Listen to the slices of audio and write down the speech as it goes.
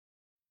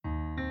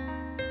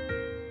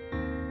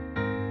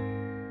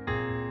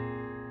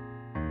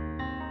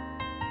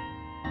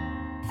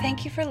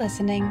Thank you for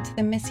listening to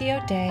the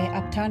Missio Dei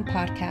Uptown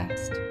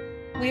podcast.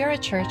 We are a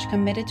church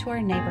committed to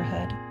our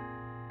neighborhood,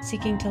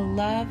 seeking to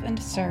love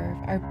and serve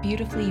our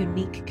beautifully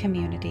unique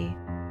community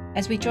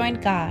as we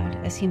join God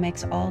as He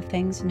makes all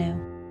things new.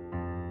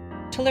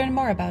 To learn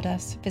more about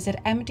us, visit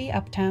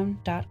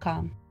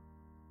mduptown.com.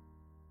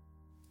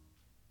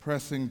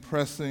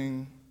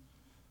 Pressing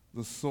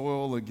the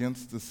soil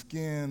against the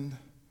skin,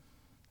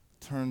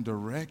 turn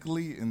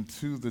directly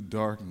into the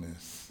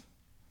darkness.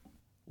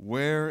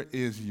 Where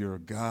is your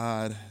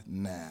God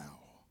now?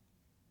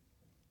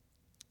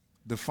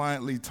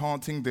 Defiantly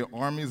taunting the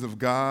armies of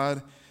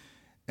God,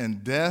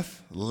 and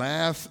death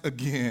laughs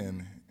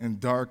again in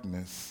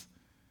darkness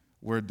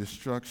where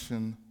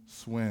destruction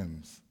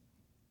swims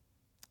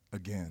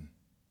again.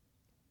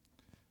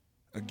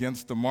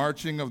 Against the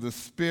marching of the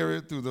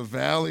Spirit through the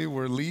valley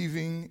where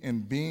leaving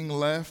and being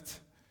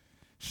left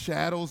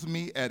shadows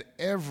me at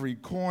every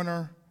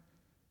corner,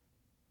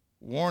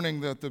 warning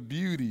that the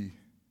beauty,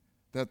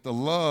 that the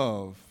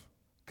love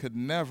could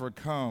never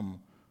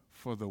come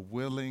for the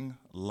willing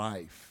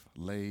life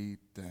laid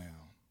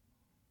down.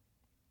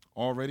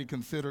 Already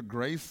considered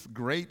grace,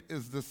 great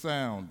is the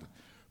sound,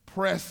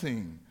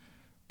 pressing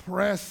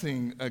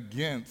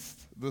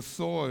against the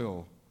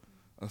soil,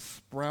 a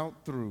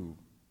sprout through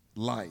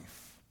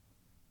life,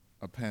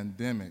 a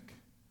pandemic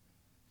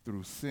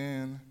through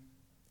sin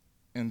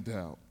and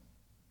doubt.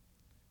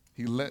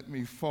 He let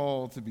me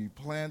fall to be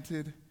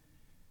planted.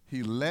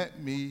 He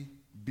let me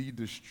be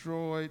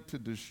destroyed to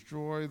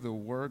destroy the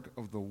work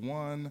of the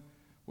one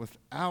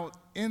without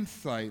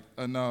insight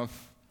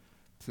enough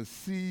to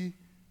see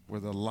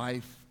where the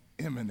life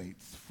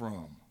emanates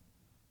from.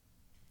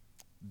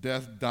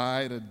 Death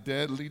died a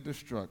deadly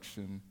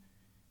destruction,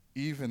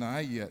 even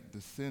I yet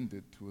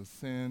descended to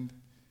ascend,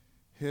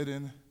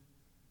 hidden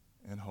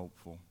and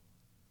hopeful.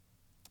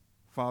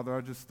 Father,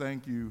 I just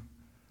thank you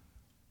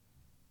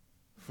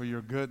for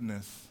your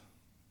goodness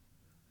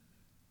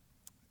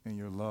and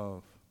your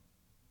love,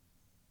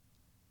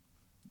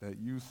 that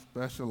you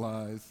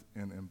specialize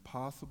in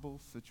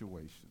impossible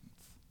situations.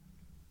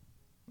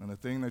 And the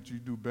thing that you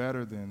do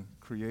better than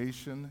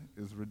creation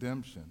is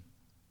redemption.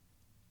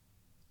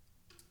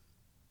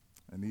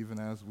 And even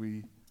as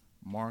we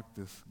mark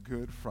this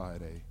Good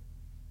Friday,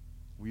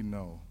 we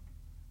know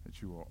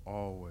that you are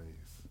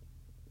always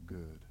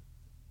good.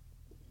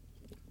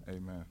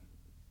 Amen.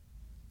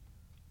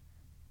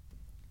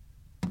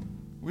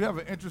 We have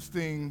an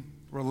interesting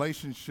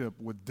relationship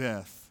with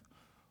death,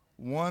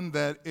 one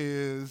that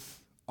is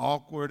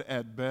awkward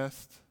at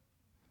best.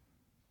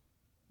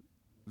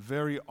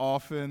 Very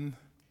often,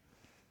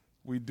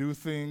 we do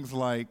things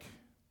like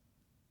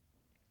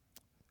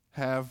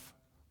have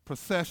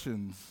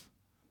processions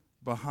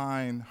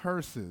behind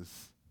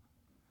hearses.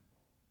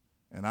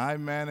 And I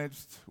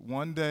managed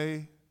one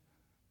day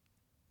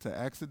to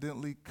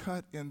accidentally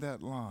cut in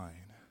that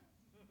line.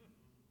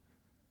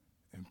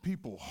 And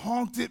people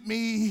honked at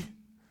me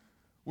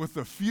with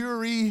a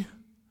fury,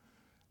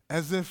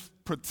 as if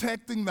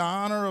protecting the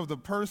honor of the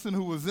person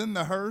who was in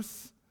the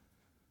hearse.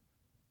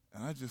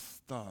 And I just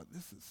thought,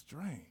 this is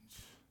strange.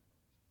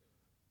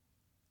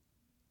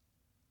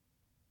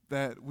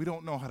 That we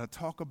don't know how to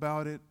talk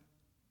about it.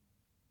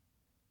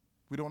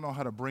 We don't know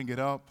how to bring it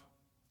up.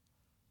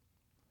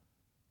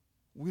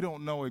 We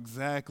don't know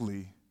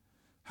exactly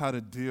how to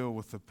deal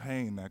with the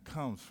pain that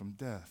comes from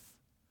death.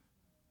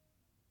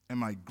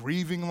 Am I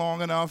grieving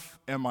long enough?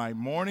 Am I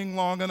mourning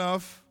long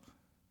enough?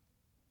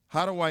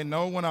 How do I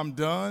know when I'm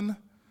done?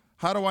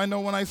 How do I know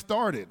when I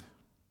started?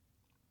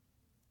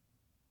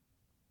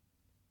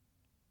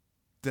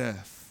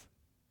 Death,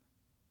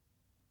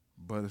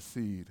 but a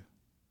seed.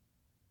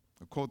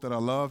 A quote that I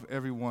love,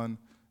 everyone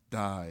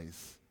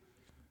dies.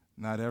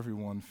 Not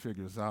everyone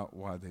figures out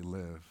why they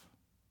live.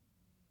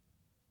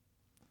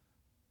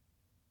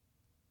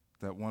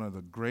 That one of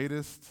the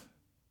greatest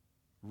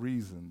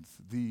reasons,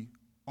 the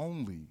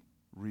only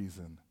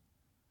reason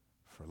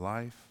for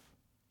life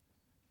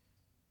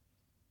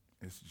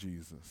is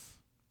Jesus.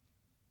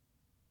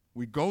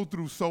 We go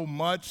through so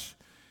much.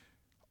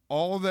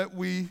 All that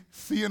we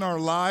see in our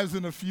lives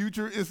in the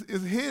future is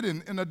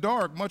hidden in the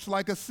dark, much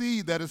like a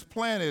seed that is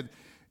planted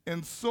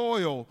in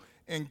soil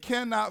and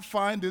cannot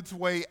find its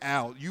way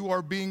out. You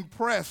are being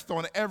pressed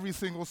on every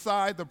single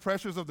side, the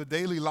pressures of the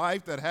daily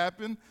life that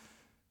happen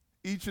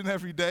each and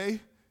every day,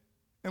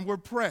 and we're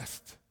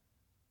pressed,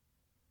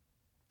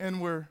 and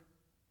we're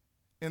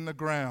in the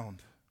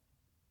ground.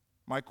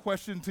 My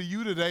question to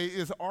you today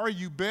is, are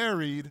you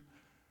buried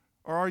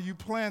or are you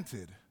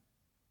planted?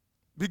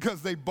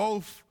 Because they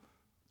both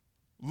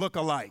look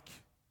alike.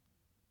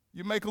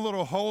 You make a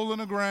little hole in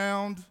the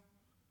ground,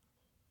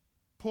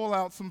 pull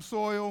out some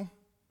soil,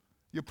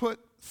 you put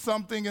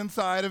something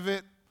inside of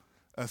it,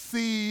 a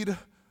seed,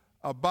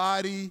 a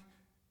body,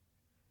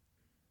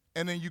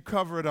 and then you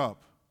cover it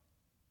up.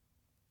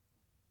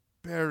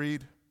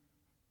 Buried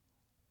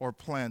or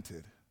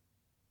planted.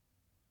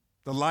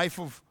 The life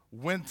of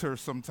winter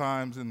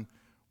sometimes, and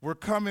we're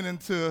coming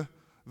into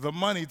the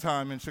money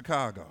time in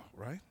Chicago,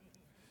 right?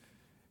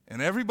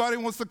 And everybody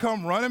wants to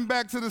come running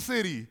back to the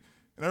city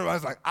And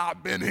everybody's like,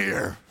 I've been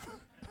here.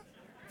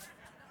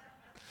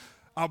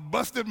 I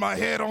busted my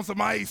head on some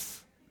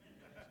ice.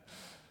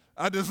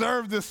 I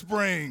deserve this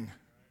spring.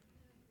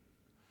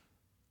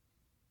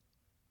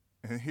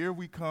 And here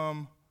we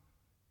come.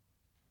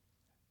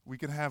 We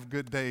can have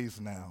good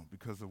days now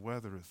because the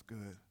weather is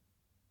good.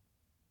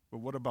 But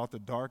what about the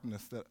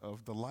darkness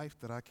of the life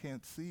that I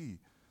can't see?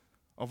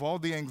 Of all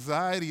the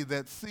anxiety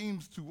that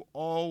seems to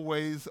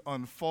always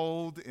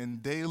unfold in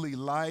daily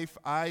life,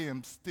 I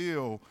am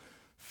still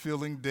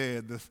feeling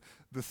dead.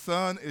 The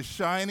sun is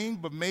shining,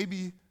 but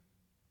maybe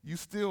you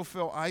still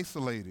feel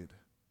isolated.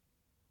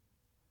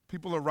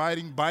 People are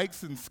riding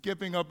bikes and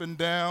skipping up and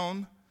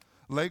down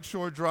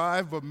Lakeshore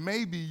Drive, but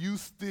maybe you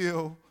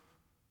still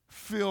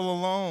feel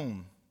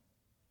alone.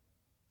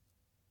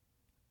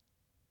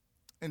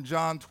 In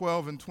John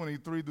 12 and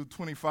 23 through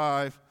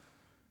 25,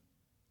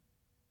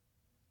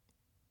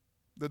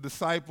 the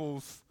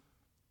disciples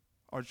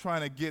are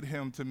trying to get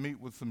him to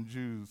meet with some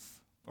Jews,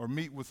 or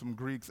meet with some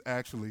Greeks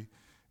actually,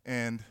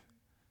 and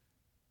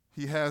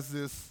he has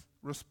this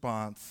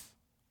response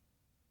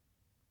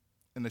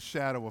in the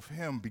shadow of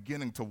him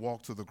beginning to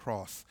walk to the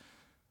cross.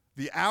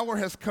 The hour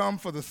has come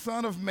for the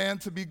Son of Man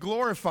to be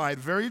glorified.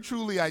 Very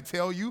truly, I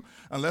tell you,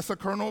 unless a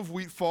kernel of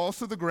wheat falls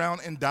to the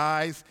ground and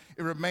dies,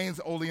 it remains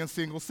only a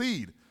single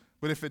seed.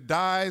 But if it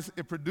dies,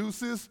 it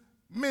produces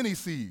many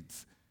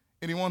seeds.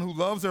 Anyone who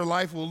loves their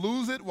life will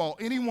lose it, while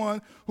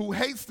anyone who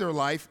hates their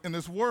life in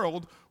this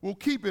world will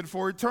keep it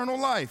for eternal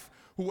life.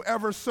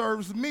 Whoever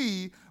serves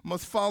me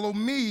must follow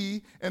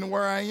me, and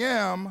where I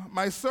am,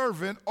 my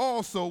servant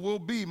also will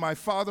be. My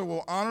Father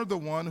will honor the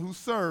one who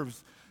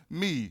serves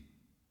me.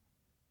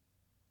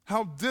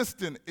 How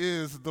distant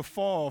is the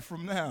fall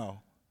from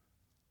now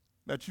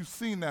that you've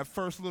seen that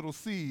first little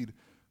seed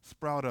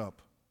sprout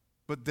up,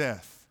 but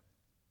death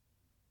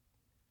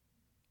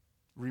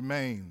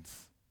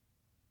remains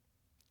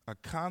a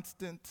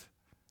constant,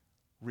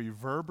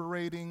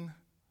 reverberating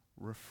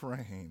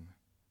refrain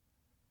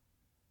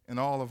in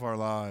all of our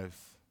lives.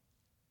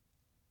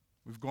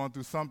 We've gone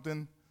through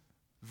something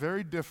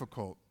very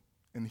difficult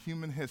in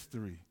human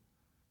history,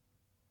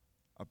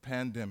 a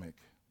pandemic.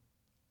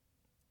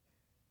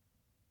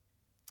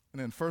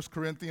 And in 1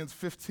 Corinthians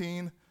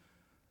 15,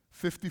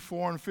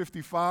 54 and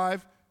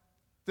 55,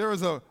 there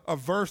is a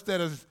verse that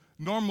is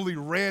normally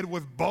read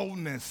with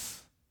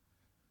boldness.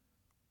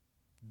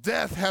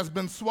 Death has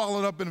been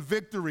swallowed up in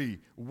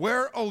victory.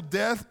 Where, O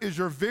death, is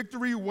your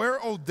victory? Where,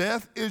 O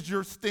death, is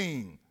your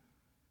sting?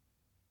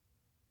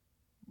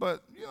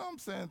 But, you know what I'm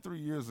saying, 3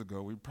 years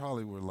ago, we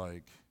probably were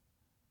like,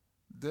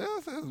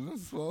 death has been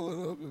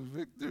swallowed up in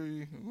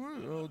victory.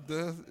 Where, O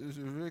death, is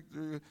your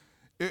victory?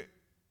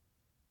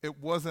 It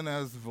wasn't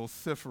as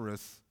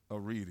vociferous a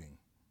reading.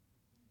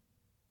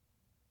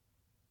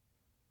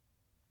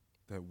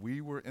 That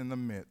we were in the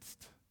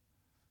midst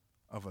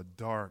of a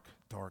dark,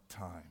 dark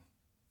time.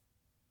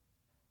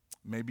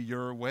 Maybe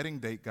your wedding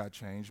date got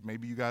changed.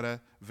 Maybe you got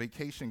a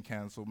vacation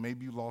canceled.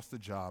 Maybe you lost a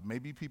job.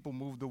 Maybe people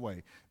moved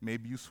away.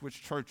 Maybe you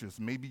switched churches.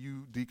 Maybe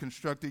you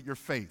deconstructed your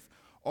faith.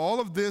 All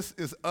of this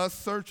is us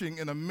searching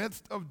in the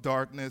midst of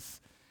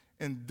darkness,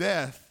 and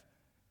death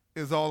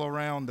is all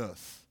around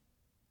us.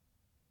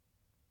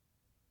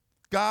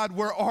 God,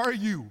 where are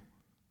you?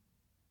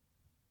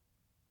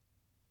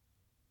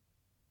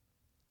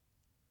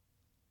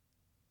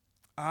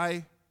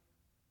 I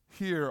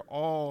hear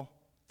all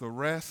the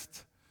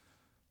rest,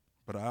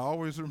 but I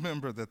always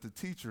remember that the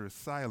teacher is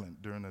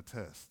silent during a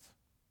test.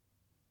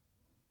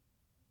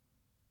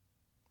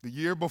 The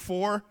year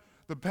before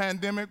the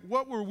pandemic,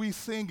 what were we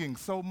singing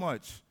so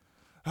much?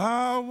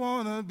 I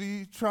want to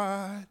be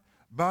tried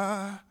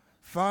by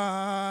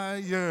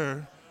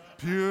fire,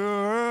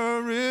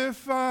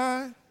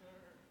 purified.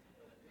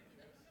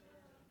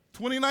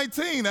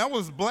 2019, that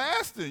was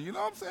blasting. You know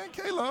what I'm saying,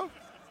 Caleb?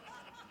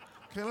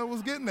 Caleb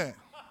was getting that.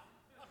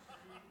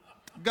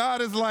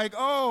 God is like,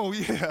 oh,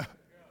 yeah.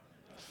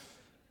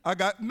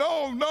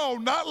 No,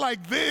 not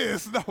like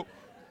this. No.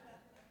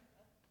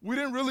 We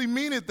didn't really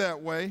mean it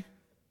that way.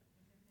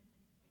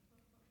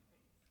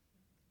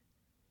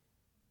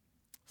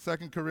 2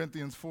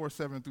 Corinthians 4,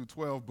 7 through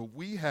 12, but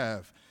we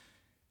have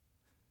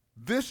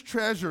this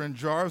treasure in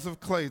jars of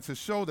clay to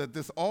show that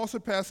this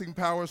all-surpassing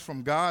power is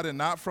from God and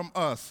not from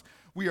us.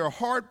 We are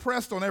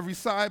hard-pressed on every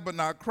side, but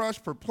not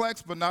crushed,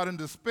 perplexed, but not in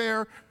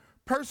despair,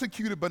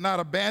 persecuted, but not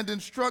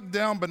abandoned, struck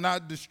down, but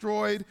not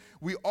destroyed.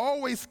 We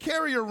always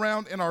carry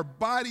around in our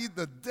body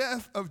the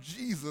death of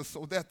Jesus,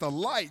 so that the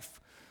life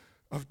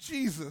of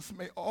Jesus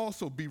may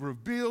also be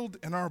revealed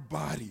in our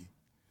body.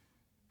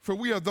 For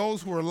we are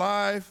those who are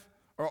alive,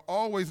 are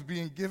always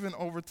being given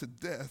over to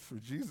death for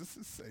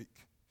Jesus'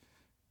 sake,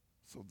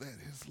 so that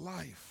his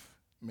life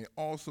may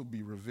also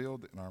be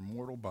revealed in our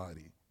mortal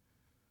body.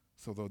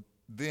 So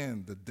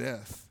then the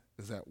death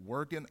is at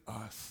work in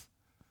us,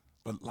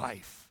 but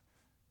life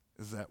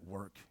is at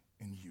work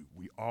in you.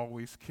 We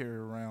always carry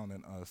around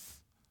in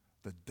us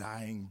the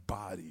dying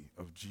body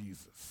of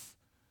Jesus.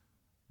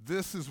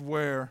 This is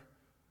where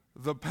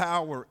the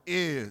power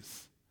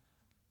is.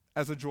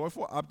 As a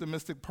joyful,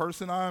 optimistic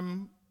person,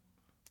 I'm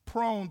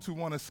prone to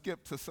want to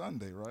skip to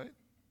Sunday, right?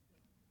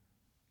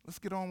 Let's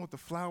get on with the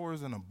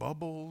flowers and the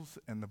bubbles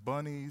and the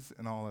bunnies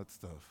and all that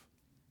stuff.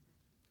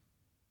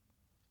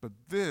 But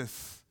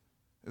this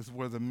is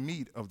where the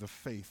meat of the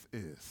faith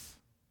is.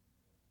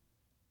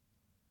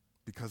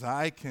 Because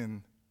I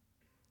can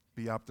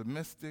be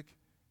optimistic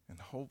and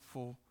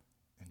hopeful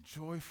and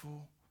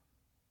joyful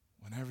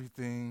when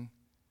everything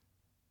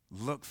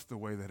looks the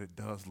way that it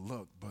does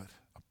look, but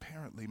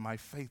apparently my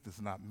faith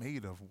is not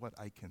made of what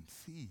I can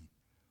see.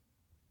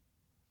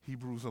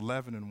 Hebrews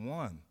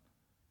 11:1,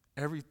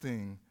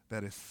 everything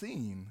that is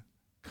seen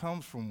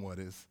comes from what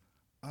is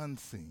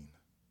unseen.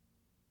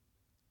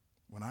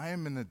 When I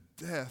am in the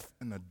death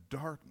and the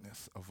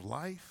darkness of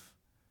life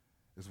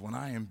is when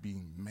I am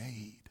being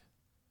made.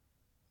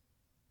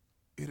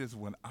 It is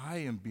when I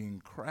am being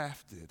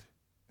crafted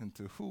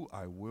into who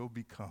I will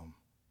become.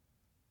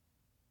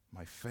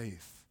 My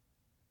faith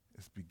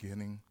is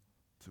beginning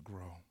to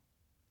grow.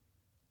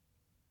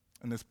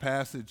 In this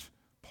passage,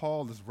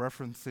 Paul is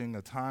referencing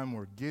a time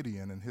where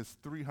Gideon and his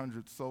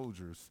 300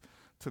 soldiers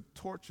took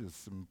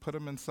torches and put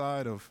them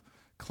inside of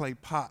clay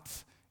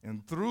pots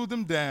and threw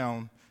them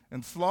down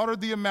and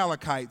slaughtered the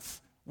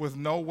Amalekites with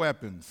no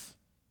weapons.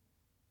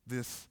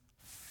 This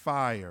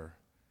fire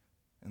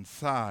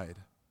inside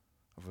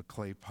of a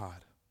clay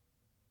pot.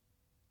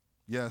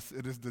 Yes,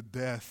 it is the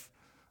death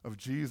of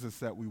Jesus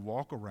that we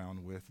walk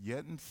around with,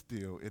 yet and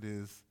still it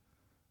is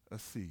a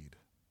seed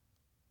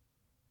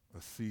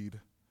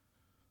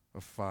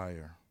of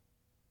fire.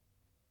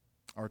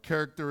 Our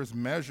character is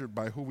measured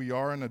by who we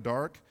are in the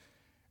dark,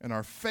 and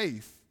our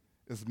faith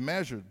is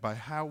measured by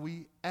how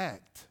we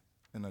act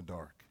in the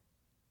dark.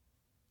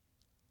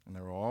 And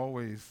there will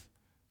always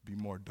be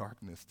more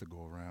darkness to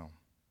go around.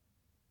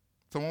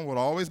 Someone will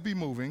always be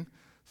moving.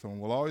 Someone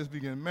will always be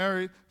getting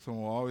married.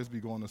 Someone will always be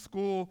going to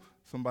school.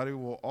 There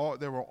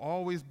will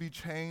always be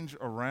change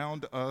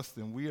around us,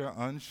 and we are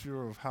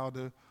unsure of how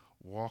to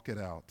walk it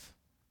out.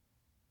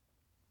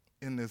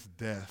 In this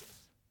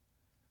death,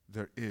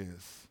 there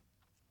is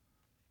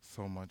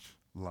so much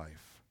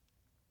life.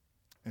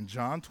 In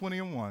John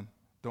 20:1,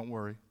 don't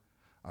worry,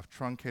 I've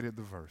truncated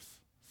the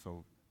verse,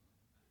 so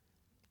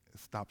it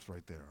stops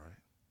right there, all right?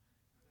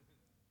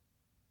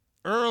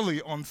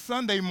 Early on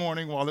Sunday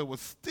morning, while it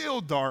was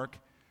still dark,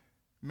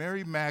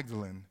 Mary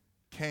Magdalene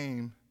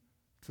came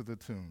to the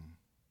tomb.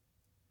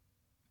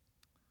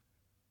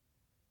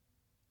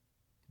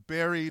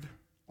 Buried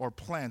or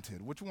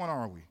planted, which one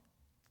are we?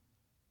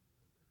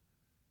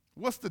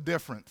 What's the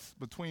difference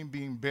between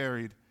being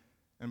buried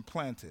and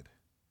planted?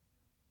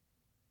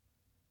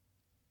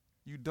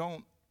 You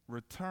don't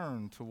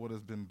return to what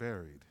has been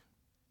buried.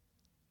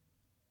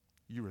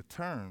 You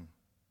return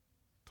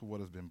to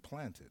what has been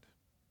planted.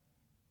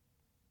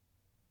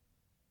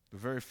 The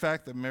very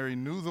fact that Mary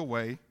knew the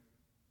way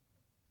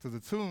to the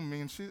tomb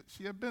means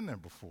she had been there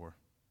before.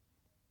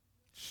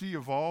 She,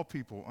 of all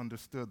people,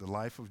 understood the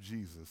life of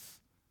Jesus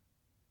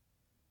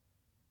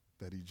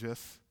that he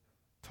just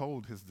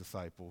told his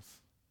disciples,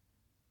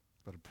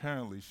 but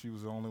apparently she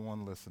was the only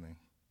one listening.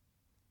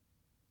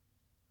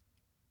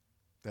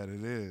 That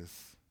it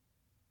is,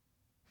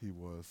 he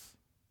was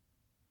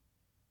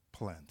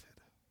planted.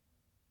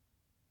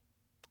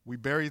 We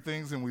bury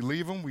things and we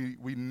leave them.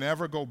 We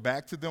never go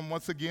back to them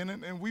once again,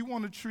 and we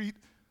want to treat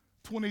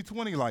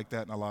 2020 like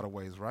that in a lot of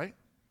ways, right?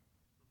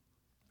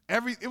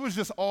 It was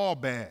just all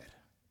bad.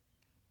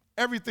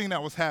 Everything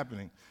that was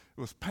happening.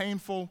 It was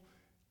painful.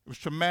 It was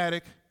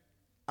traumatic.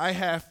 I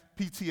have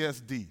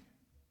PTSD.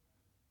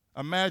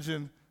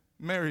 Imagine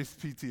Mary's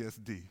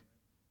PTSD.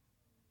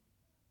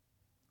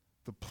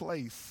 The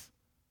place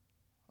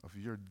of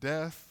your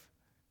death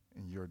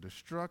and your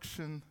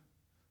destruction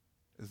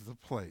is the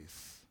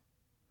place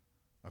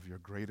of your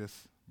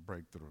greatest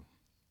breakthrough.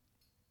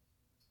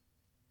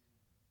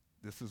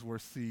 This is where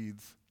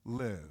seeds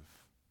live.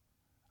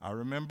 I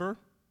remember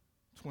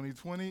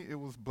 2020, it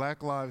was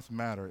Black Lives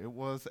Matter. It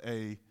was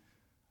a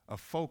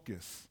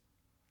focus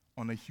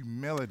on the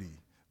humility,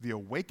 the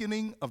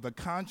awakening of the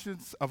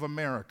conscience of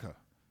America.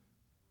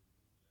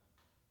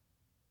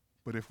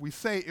 But if we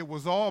say it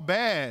was all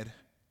bad,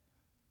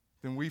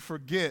 then we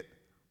forget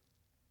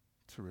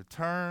to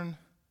return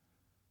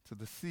to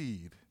the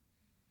seed,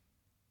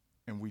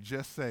 and we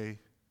just say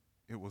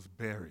it was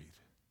buried.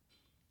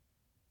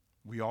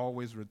 We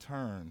always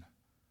return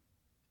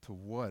to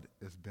what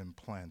has been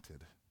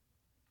planted.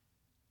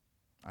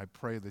 I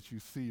pray that you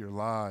see your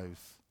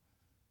lives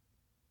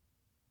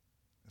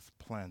as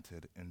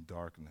planted in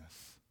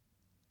darkness.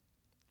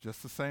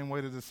 Just the same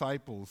way the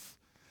disciples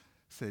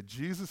said,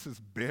 Jesus is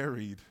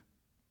buried,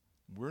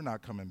 we're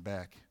not coming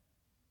back.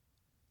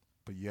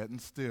 But yet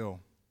and still,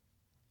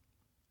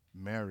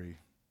 Mary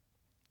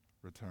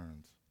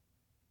returns.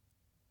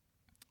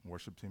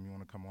 Worship team, you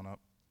want to come on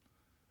up?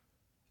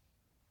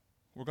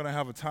 We're going to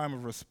have a time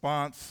of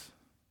response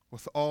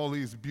with all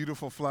these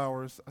beautiful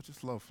flowers. I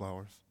just love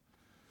flowers.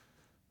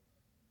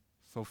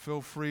 So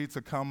feel free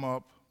to come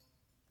up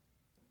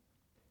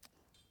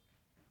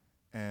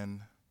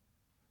and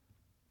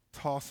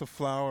toss a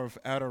flower of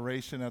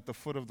adoration at the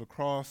foot of the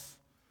cross.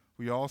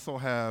 We also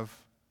have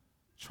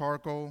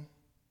charcoal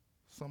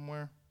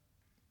somewhere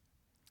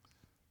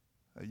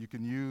that you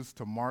can use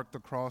to mark the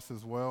cross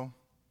as well.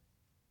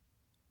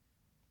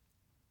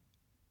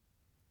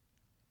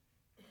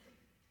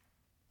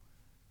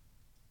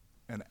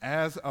 And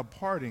as a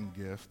parting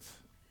gift,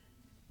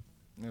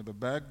 near the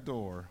back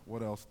door,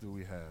 what else do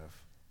we have?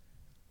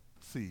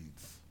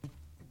 Seeds.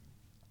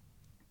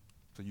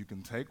 So you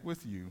can take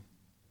with you,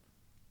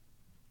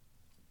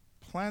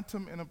 plant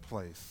them in a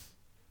place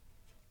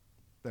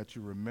that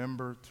you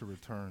remember to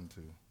return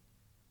to.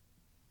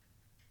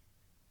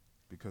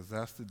 Because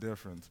that's the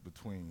difference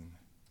between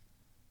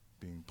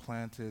being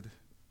planted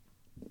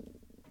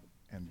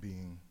and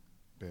being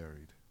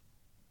buried.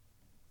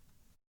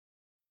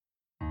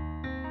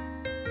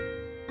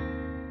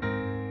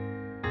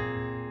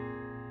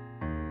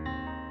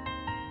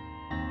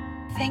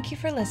 Thank you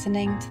for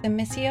listening to the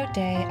Missio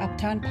Dei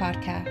Uptown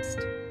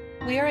podcast.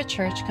 We are a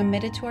church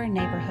committed to our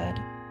neighborhood,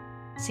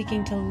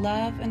 seeking to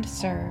love and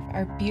serve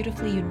our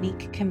beautifully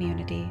unique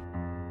community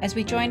as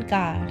we join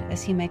God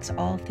as He makes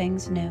all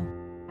things new.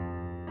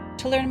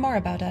 To learn more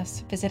about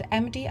us, visit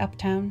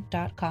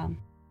mduptown.com.